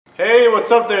Hey, what's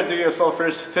up there,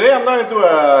 do-it-yourselfers? Today I'm going to do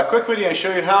a quick video and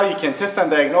show you how you can test and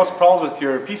diagnose problems with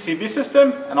your PCV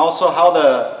system and also how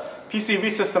the PCV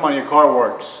system on your car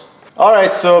works.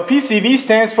 Alright, so PCV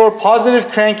stands for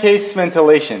positive crankcase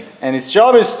ventilation, and its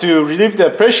job is to relieve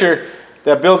the pressure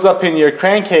that builds up in your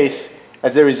crankcase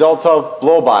as a result of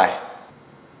blow-by.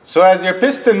 So as your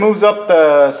piston moves up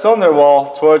the cylinder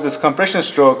wall towards its compression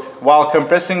stroke while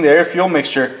compressing the air-fuel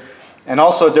mixture, and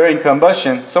also during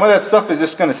combustion, some of that stuff is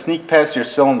just going to sneak past your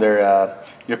cylinder,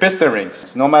 your piston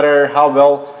rings. No matter how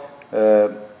well,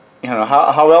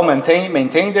 how well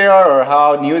maintained they are or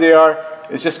how new they are,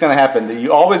 it's just going to happen.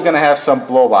 You're always going to have some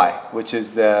blow-by, which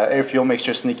is the air-fuel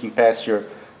mixture sneaking past your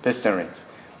piston rings.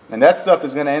 And that stuff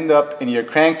is going to end up in your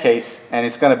crankcase, and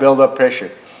it's going to build up pressure.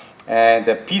 And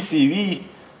the PCV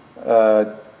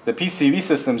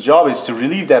system's job is to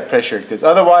relieve that pressure, because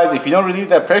otherwise, if you don't relieve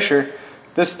that pressure,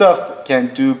 this stuff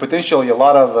can do potentially a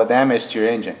lot of damage to your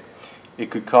engine.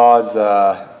 It could cause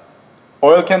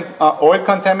oil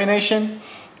contamination.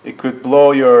 It could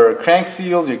blow your crank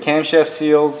seals, your camshaft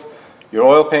seals, your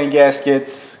oil pan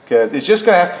gaskets, because it's just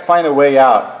going to have to find a way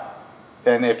out.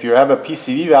 And if you have a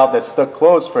PCV valve that's stuck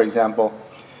closed, for example,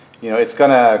 it's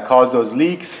going to cause those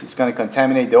leaks. It's going to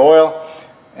contaminate the oil,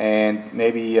 and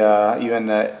maybe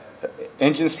even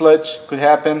engine sludge could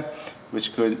happen,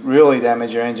 which could really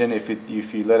damage your engine if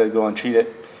you let it go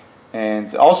untreated.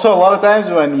 And also, a lot of times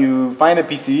when you find a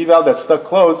PCV valve that's stuck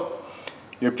closed,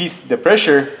 the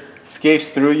pressure escapes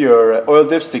through your oil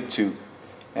dipstick tube,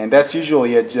 and that's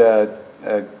usually a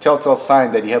telltale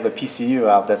sign that you have a PCV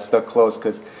valve that's stuck closed,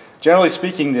 because generally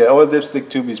speaking, the oil dipstick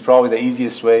tube is probably the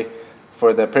easiest way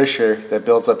for the pressure that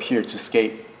builds up here to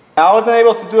escape. I wasn't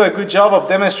able to do a good job of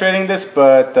demonstrating this,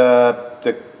 but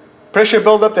the pressure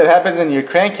buildup that happens in your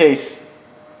crankcase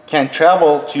can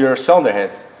travel to your cylinder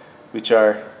heads, which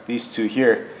are these two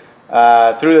here,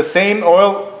 through the same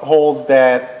oil holes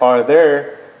that are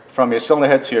there from your cylinder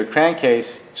head to your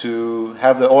crankcase, to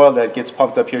have the oil that gets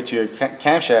pumped up here to your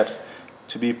camshafts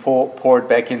to be poured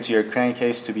back into your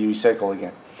crankcase to be recycled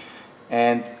again.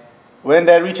 And when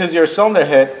that reaches your cylinder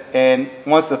head, and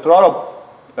once the throttle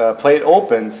plate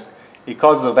opens, it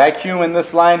causes a vacuum in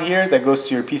this line here that goes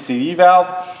to your PCV valve,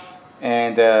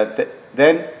 and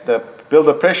then the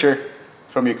build-up pressure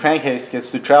from your crankcase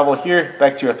gets to travel here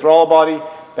back to your throttle body,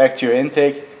 back to your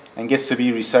intake, and gets to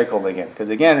be recycled again. Because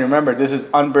again, remember, this is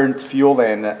unburnt fuel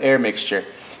and air mixture,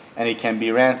 and it can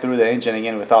be ran through the engine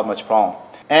again without much problem.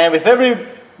 And with every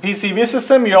PCV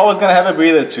system, you're always going to have a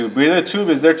breather tube. Breather tube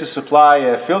is there to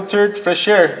supply filtered fresh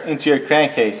air into your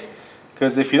crankcase.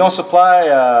 Because if you don't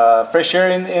supply fresh air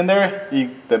in there,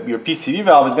 your PCV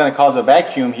valve is going to cause a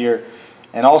vacuum here,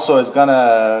 and also is going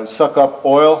to suck up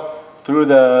oil through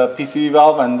the PCV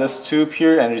valve and this tube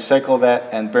here and recycle that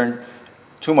and burn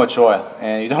too much oil,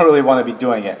 and you don't really want to be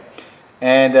doing it.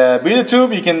 And breather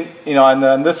tube, you can,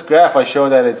 on this graph I show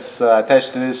that it's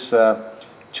attached to this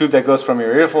tube that goes from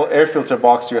your air filter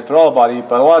box to your throttle body,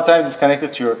 but a lot of times it's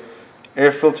connected to your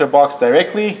air filter box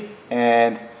directly,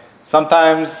 and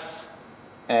sometimes,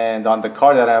 and on the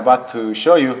car that I'm about to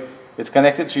show you, it's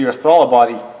connected to your throttle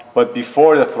body, but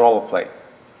before the throttle plate.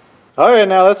 Alright,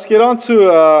 now let's get on to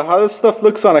how this stuff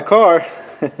looks on a car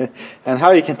and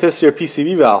how you can test your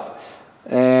PCV valve.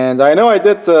 And I know I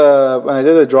did, when I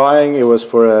did the drawing, it was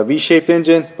for a V-shaped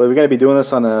engine, but we're going to be doing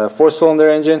this on a 4-cylinder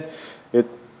engine. It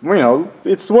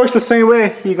works the same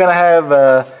way. You're going to have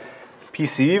a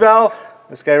PCV valve,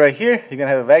 this guy right here. You're going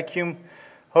to have a vacuum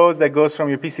hose that goes from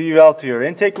your PCV valve to your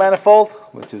intake manifold,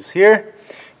 which is here.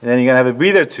 And then you're going to have a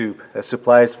breather tube that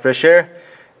supplies fresh air.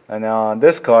 And on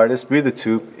this car, this breather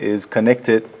tube is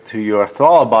connected to your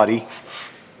throttle body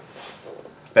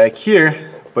back here,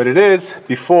 but it is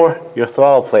before your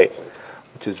throttle plate,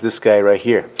 which is this guy right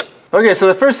here. Okay, so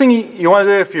the first thing you want to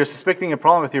do if you're suspecting a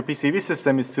problem with your PCV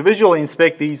system is to visually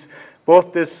inspect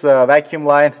both this vacuum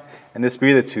line and this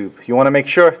breather tube. You want to make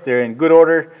sure they're in good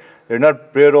order, they're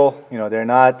not brittle, they're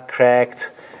not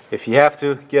cracked. If you have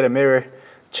to, get a mirror,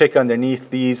 check underneath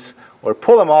these, or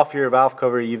pull them off your valve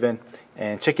cover even,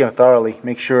 and check them thoroughly,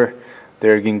 make sure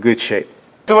they're in good shape.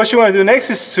 So what you want to do next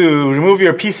is to remove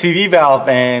your PCV valve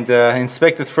and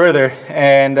inspect it further.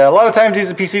 And a lot of times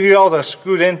these PCV valves are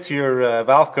screwed into your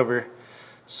valve cover,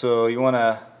 so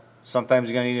sometimes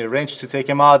you're going to need a wrench to take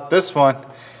them out. This one,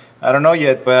 I don't know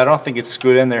yet, but I don't think it's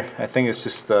screwed in there. I think it's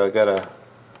just got a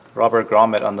rubber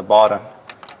grommet on the bottom,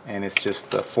 and it's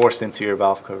just forced into your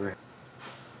valve cover.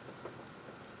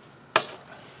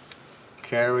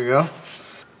 Okay, there we go.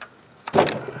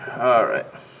 Alright,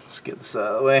 let's get this out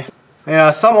of the way.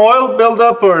 Some oil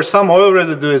buildup or some oil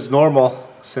residue is normal.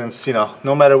 since, you know,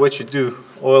 no matter what you do,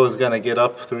 oil is gonna get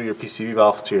up through your PCV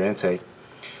valve to your intake.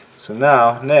 So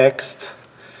now, next,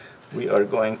 we are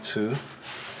going to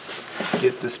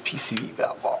get this PCV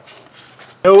valve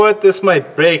off. You know what? This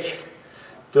might break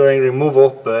during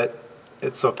removal, but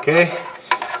it's okay,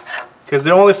 because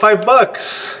they're only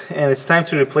 $5 and it's time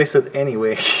to replace it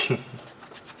anyway.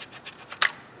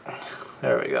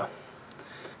 There we go.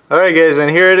 Alright guys, and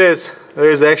here it is.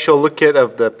 There's the actual look at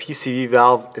of the PCV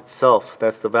valve itself.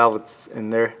 That's the valve that's in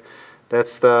there.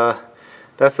 That's the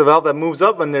valve that moves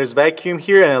up when there's vacuum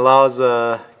here and allows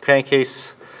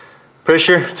crankcase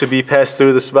pressure to be passed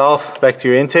through this valve back to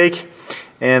your intake.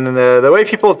 And the way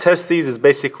people test these is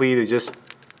basically to just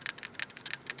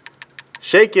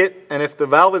shake it, and if the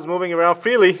valve is moving around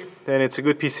freely, then it's a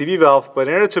good PCV valve. But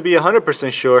in order to be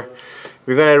 100% sure,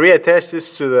 we're going to reattach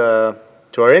this to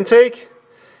our intake,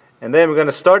 and then we're going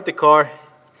to start the car,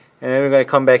 and then we're going to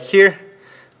come back here.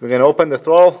 We're going to open the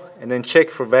throttle and then check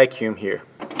for vacuum here.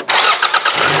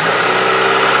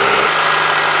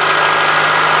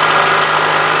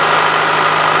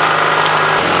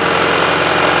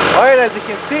 Alright, as you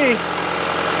can see,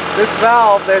 this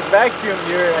valve, there's vacuum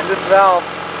here, and this valve,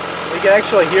 you can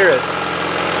actually hear it.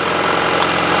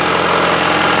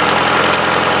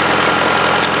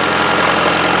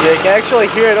 Yeah, you can actually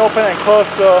hear it open and close,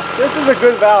 so this is a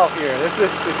good valve here. This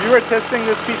is, if you were testing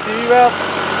this PCV valve,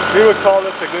 we would call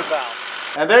this a good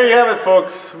valve. And there you have it,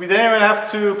 folks. We didn't even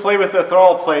have to play with the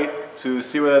throttle plate to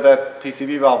see whether that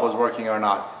PCV valve was working or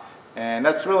not. And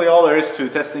that's really all there is to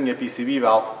testing a PCV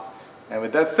valve. And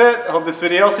with that said, I hope this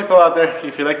video helps people out there.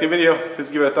 If you like the video,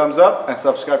 please give it a thumbs up and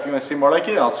subscribe if you want to see more like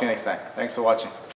it. And I'll see you next time. Thanks for watching.